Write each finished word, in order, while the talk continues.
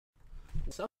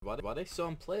What's up, everybody? So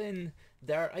I'm playing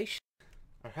Der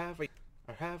or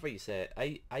however you say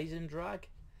it, Eisendrache?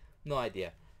 No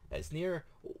idea. It's near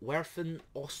Werfen,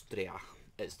 Austria.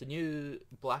 It's the new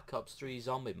Black Ops 3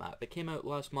 zombie map. It came out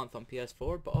last month on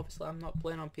PS4, but obviously I'm not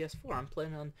playing on PS4, I'm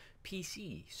playing on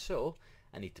PC. So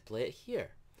I need to play it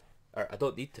here. Or I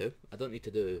don't need to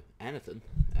do anything.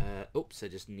 Oops, I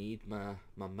just need my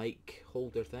mic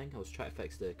holder thing. I was trying to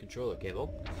fix the controller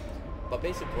cable. But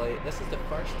basically, this is the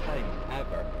first time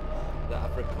ever that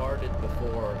I've recorded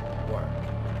before work.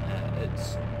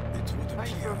 It's 10 to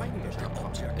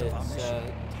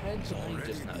 9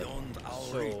 just now.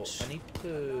 So I need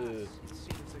to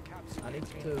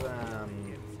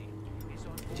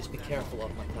just be careful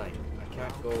of my time. I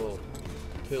can't go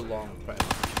too long pretty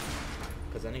much,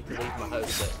 because I need to leave my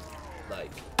house at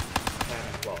like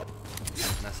 10 o'clock,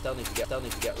 and I still need to get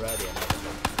ready and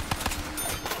everything.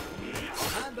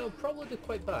 And I'll probably do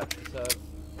quite bad because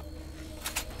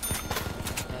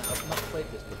I've not played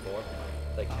this before,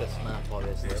 like this map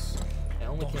obviously. It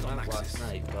only came out last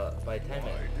night, but by the time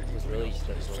it was released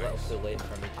it was a little too late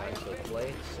for me to actually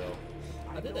play, so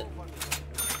I did it.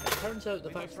 It turns out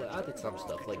they've actually added some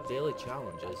stuff like daily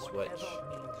challenges, which,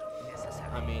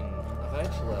 I mean,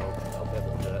 eventually I'll be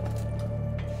able to do it.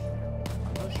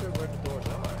 I'm not sure where the doors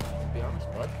are, to be honest,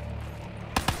 bud.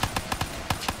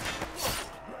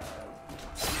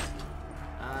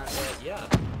 And yeah,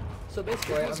 so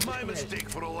basically it was my mistake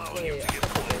for allowing you to get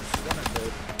points.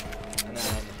 And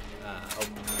then I'll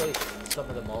play some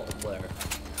of the multiplayer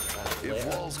if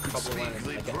walls could speak,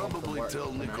 they'd probably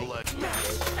tell Nikolai.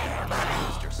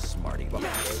 Mr. Smarty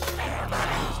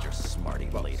Mr. Smarty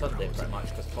well, Sunday pretty much,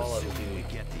 because Fallout will be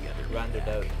rendered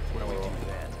out tomorrow.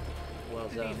 Well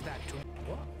done.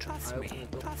 What? Trust me. I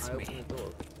opened the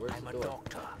door. Where's the door?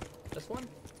 Doctor. This one?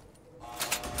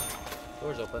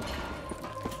 Door's open.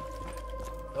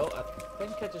 Oh, I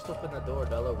think I just opened the door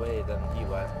the other way than he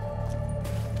went.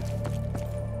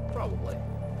 Probably.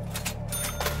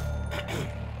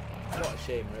 What a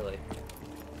shame, really.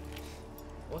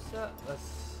 What's that?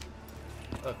 That's...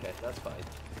 okay, that's fine.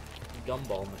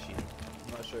 Gumball machine.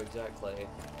 I'm not sure exactly.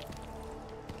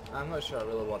 I'm not sure I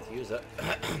really want to use it.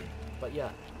 But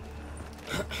yeah.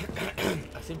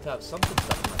 I seem to have something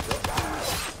stuck in my throat.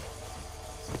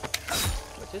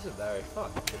 Which isn't very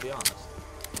fun, to be honest.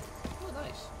 Oh,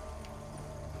 nice.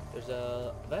 There's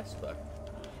a Vespa.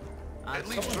 And at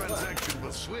least transaction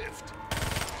was swift.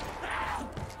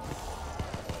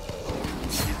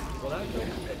 Well, that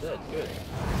did, good.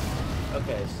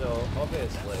 Okay, so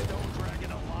obviously,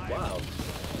 wow,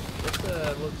 this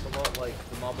looks a lot like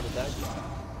the Mob of the Dead,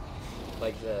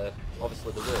 like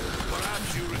obviously the wolves.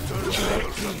 Perhaps you return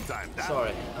sometime.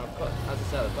 Sorry, I've got, as I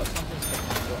said, I've got something stuck in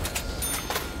my throat.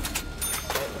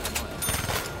 Slightly annoying.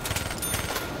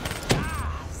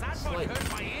 Slightly. Hurt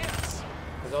my ears.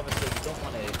 Because obviously you don't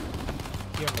want to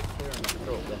hear me clear in my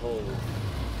throat the whole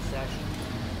session.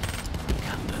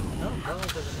 No, it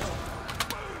doesn't know.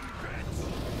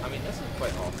 I mean, this is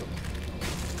quite awesome.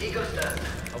 I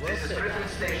will say that.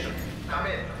 Station. Come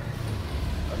in.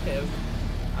 Okay,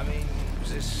 I mean,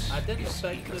 I didn't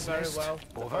expect it very well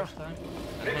the first time.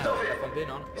 And now, if I'm being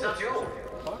honest, Is that you?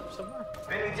 Park somewhere?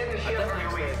 When we didn't I hear didn't from you,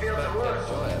 actually we expect feel to the words.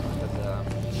 enjoy it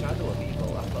because Shadow of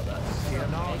Evil, I thought that's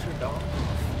Major Dawn.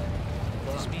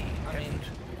 But, I mean,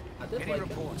 I did like it.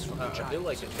 I do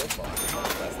like it so far. I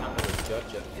can't really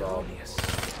judge it from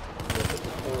the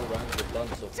 4 rounds we've done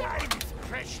so far. Time is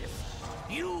precious.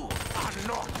 You are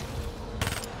not.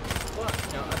 But,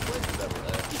 you know, I played with the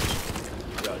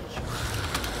judge.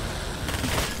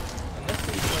 And this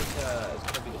seems like it's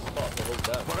going to be the spot to hold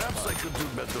down. Perhaps I could do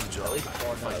better job. At least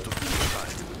for if I now. took the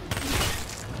time.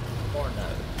 For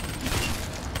now.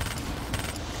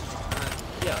 And,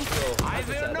 yeah, so, as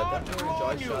I said, I didn't really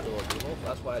enjoy Shadow of Evil.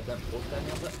 That's why I didn't post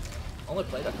any of it. Only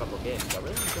played a couple of games. I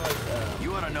really enjoyed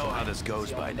You ought to know how this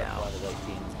goes by now.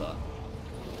 But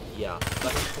yeah,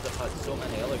 that's because I've had so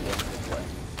many other games to play.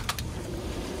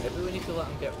 Maybe we need to let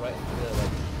him get right into the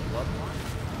blood mark.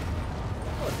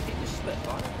 Oh, did he just spit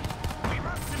fire?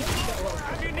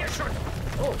 Ammunition.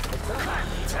 Oh, what's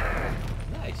that?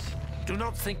 Nice. Do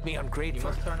not think me You ungrateful.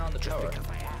 must turn on the Just power. because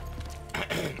I am.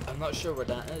 I'm not sure where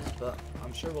that is, but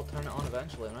I'm sure we'll turn it on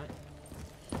eventually, right?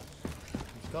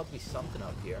 There's got to be something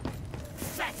up here.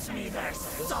 Fetch me their Is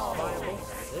this soul. viable? It is.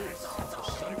 There's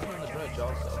something on the bridge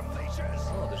also.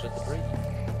 Oh, there's a debris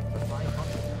for 500.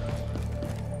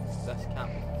 This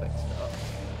can't be fixed up.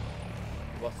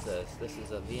 What's this? This is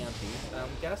a VMP.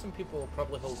 I'm guessing people will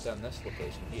probably hold down this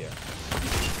location here.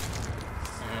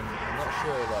 And I'm not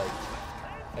sure, like,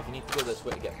 if you need to go this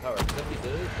way to get power. Because if you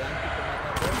do, then people might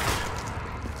not go.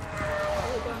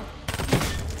 Oh, down.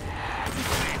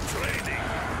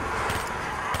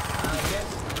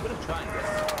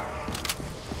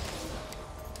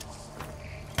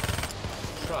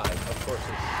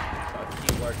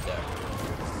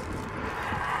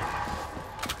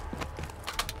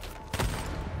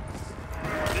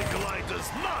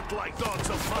 act like dogs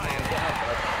of Come on, fire. get up,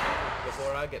 bud,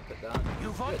 before I get put down.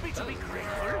 You want me to be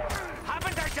grateful?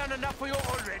 Haven't I done enough for you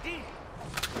already?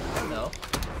 No.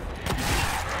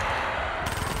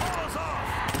 Paws off!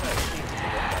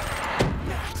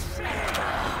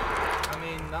 I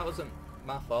mean, that wasn't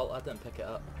my fault. I didn't pick it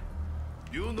up.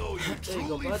 You know you There you go,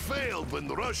 truly bud. failed when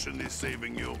the Russian is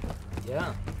saving you.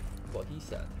 Yeah, what he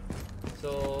said.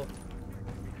 So,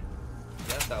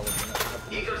 yes, I was gonna have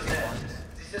to Eagle once. says,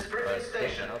 this is Britain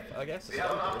Station. I guess We it's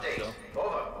have an over, update. so.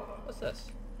 Over. What's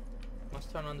this? Must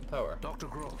turn on the power. Dr.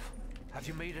 Grove, have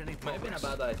you made any Might have been a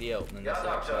progress? bad idea opening this Yeah,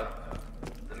 Doctor. outside.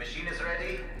 The machine is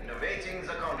ready. Innovating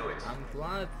the conduit. I'm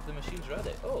glad the machine's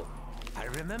ready. Oh, I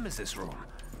remember this room.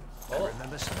 I Oh.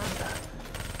 remember Samantha.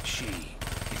 She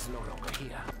is no longer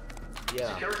here.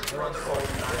 yeah. Security Everyone's protocol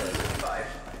sorting this. 965.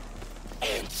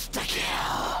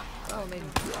 Insta-kill! Well, I mean,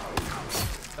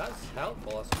 that's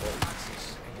helpful, I suppose.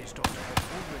 Axis and his daughter have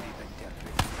already been dealt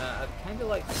with. I'd kind of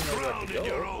like to know where Drown to in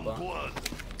your go, own but blood.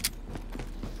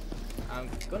 I'm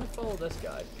gonna follow this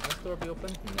guy. Can this door be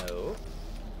open? No.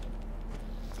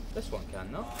 This one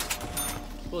can, no?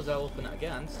 Suppose I'll open it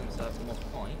again, since that's the most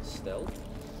points, still.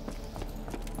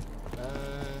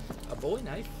 A bowie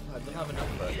knife? I don't have enough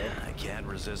for it, though. I can't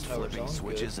resist Power's flipping on,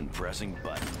 switches and pressing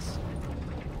buttons.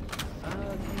 Can you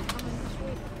come in this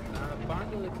way?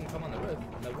 Apparently they can come on the roof.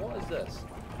 Now what is this?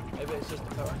 Maybe it's just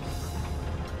the power.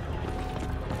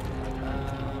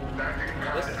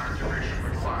 This is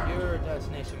secure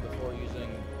destination before using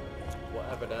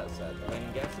whatever that said.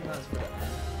 I'm guessing that's for the end.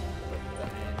 The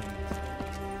end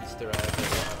Easter egg or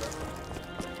whatever.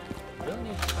 Really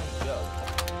need to find Jug.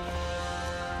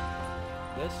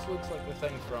 This looks like the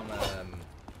thing from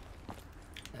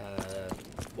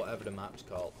whatever the map's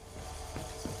called.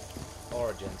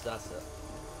 Origins, that's it.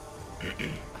 I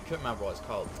couldn't remember what it's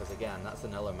called because again, that's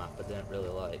another map I didn't really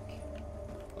like.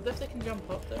 What if they can jump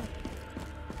up there?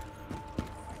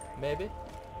 Maybe.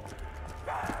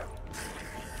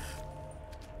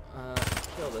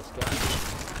 Kill this guy.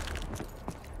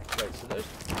 Right, so there's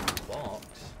a box.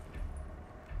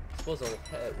 I suppose I'll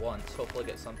hit it once, hopefully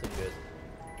get something good.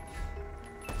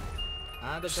 And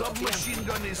I've got a Submachine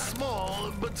gun is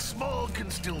small, but small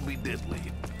can still be deadly.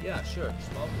 Yeah, sure.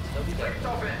 Small can still be dead. Lift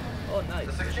off it. Oh, nice.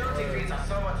 The security feeds are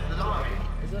somewhat alarming.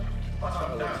 Is it? What That's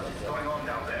on what it earth looks is like, going on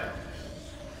down there?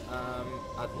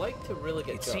 yeah. I'd like to really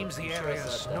get It Jug. seems the I'm sure I area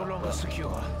is said no that, longer but, secure.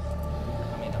 I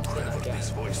mean, I'm saying it Whatever again. this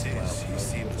voice is, he I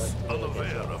seems would like to really get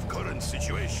unaware Jug. of current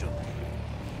situation.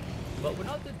 But we're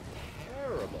not doing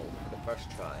terrible the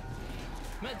first try.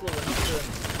 Admittedly, we're not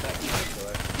doing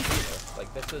spectacular either.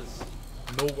 Like, this is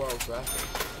no world record.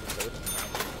 So it's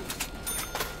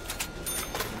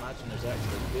imagine there's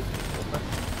actually good people.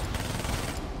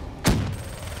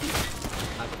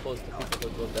 As opposed to people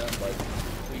who go down like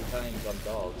 3 times on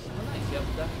dogs. Oh nice, you have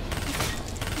a dash.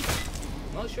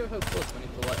 I'm not sure how close many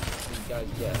these guys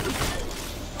get.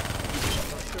 I'm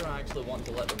not sure I actually want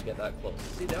to let them get that close.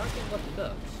 See, they are getting lifted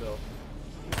up, so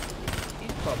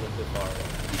he's probably too far away.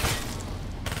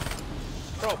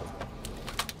 Probably.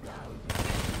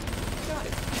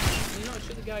 Guys, you not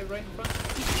shoot the guy right in front of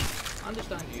you? I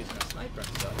understand you're using a sniper and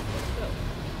stuff, but still.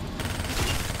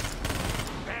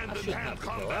 Hand-in-hand have to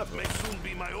go combat after may it. soon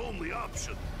be my only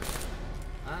option.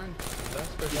 And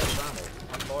best for less ammo,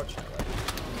 unfortunately.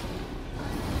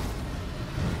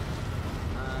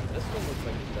 And this one looks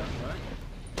like it's done, right?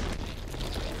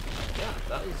 Yeah,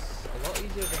 that was a lot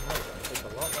easier than that. It took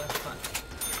a lot less time.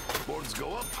 Boards go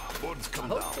up, boards I come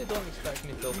hope down. they don't expect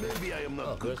me to open. Maybe I am not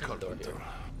Oh, good there's another door carpenter. here. I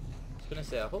was gonna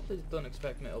say, I hope they don't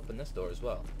expect me to open this door as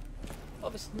well.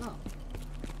 Obviously not.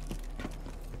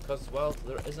 Because, well,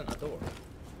 there isn't a door.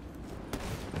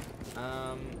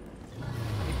 I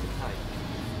need to type.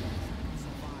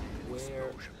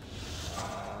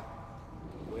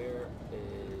 Where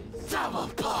is... Double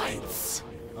points!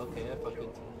 Okay, if I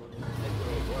could make the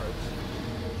right words.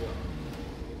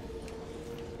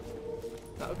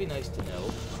 That would be nice to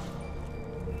know.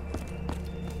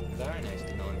 Very nice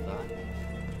to know, in fact.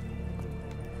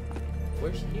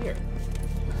 Where's here?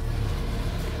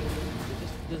 They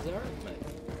just deserted me.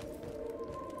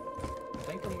 I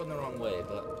think I'm going the wrong way,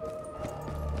 but...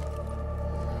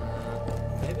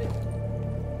 maybe?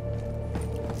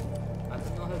 I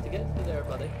don't know how to get to there,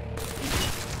 buddy.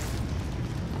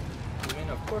 I mean,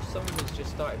 of course someone who's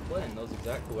just started playing knows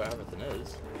exactly where everything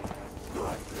is.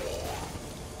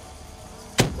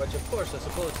 Which, of course, I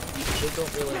suppose they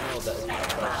don't really know that it's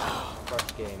my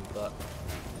first game, but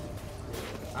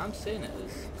I'm saying it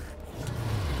is.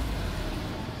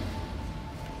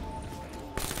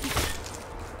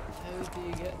 How do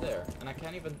you get there? And I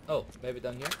can't even... oh, maybe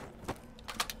down here?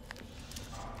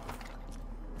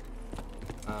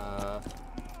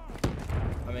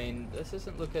 This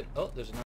isn't looking... Oh, there's another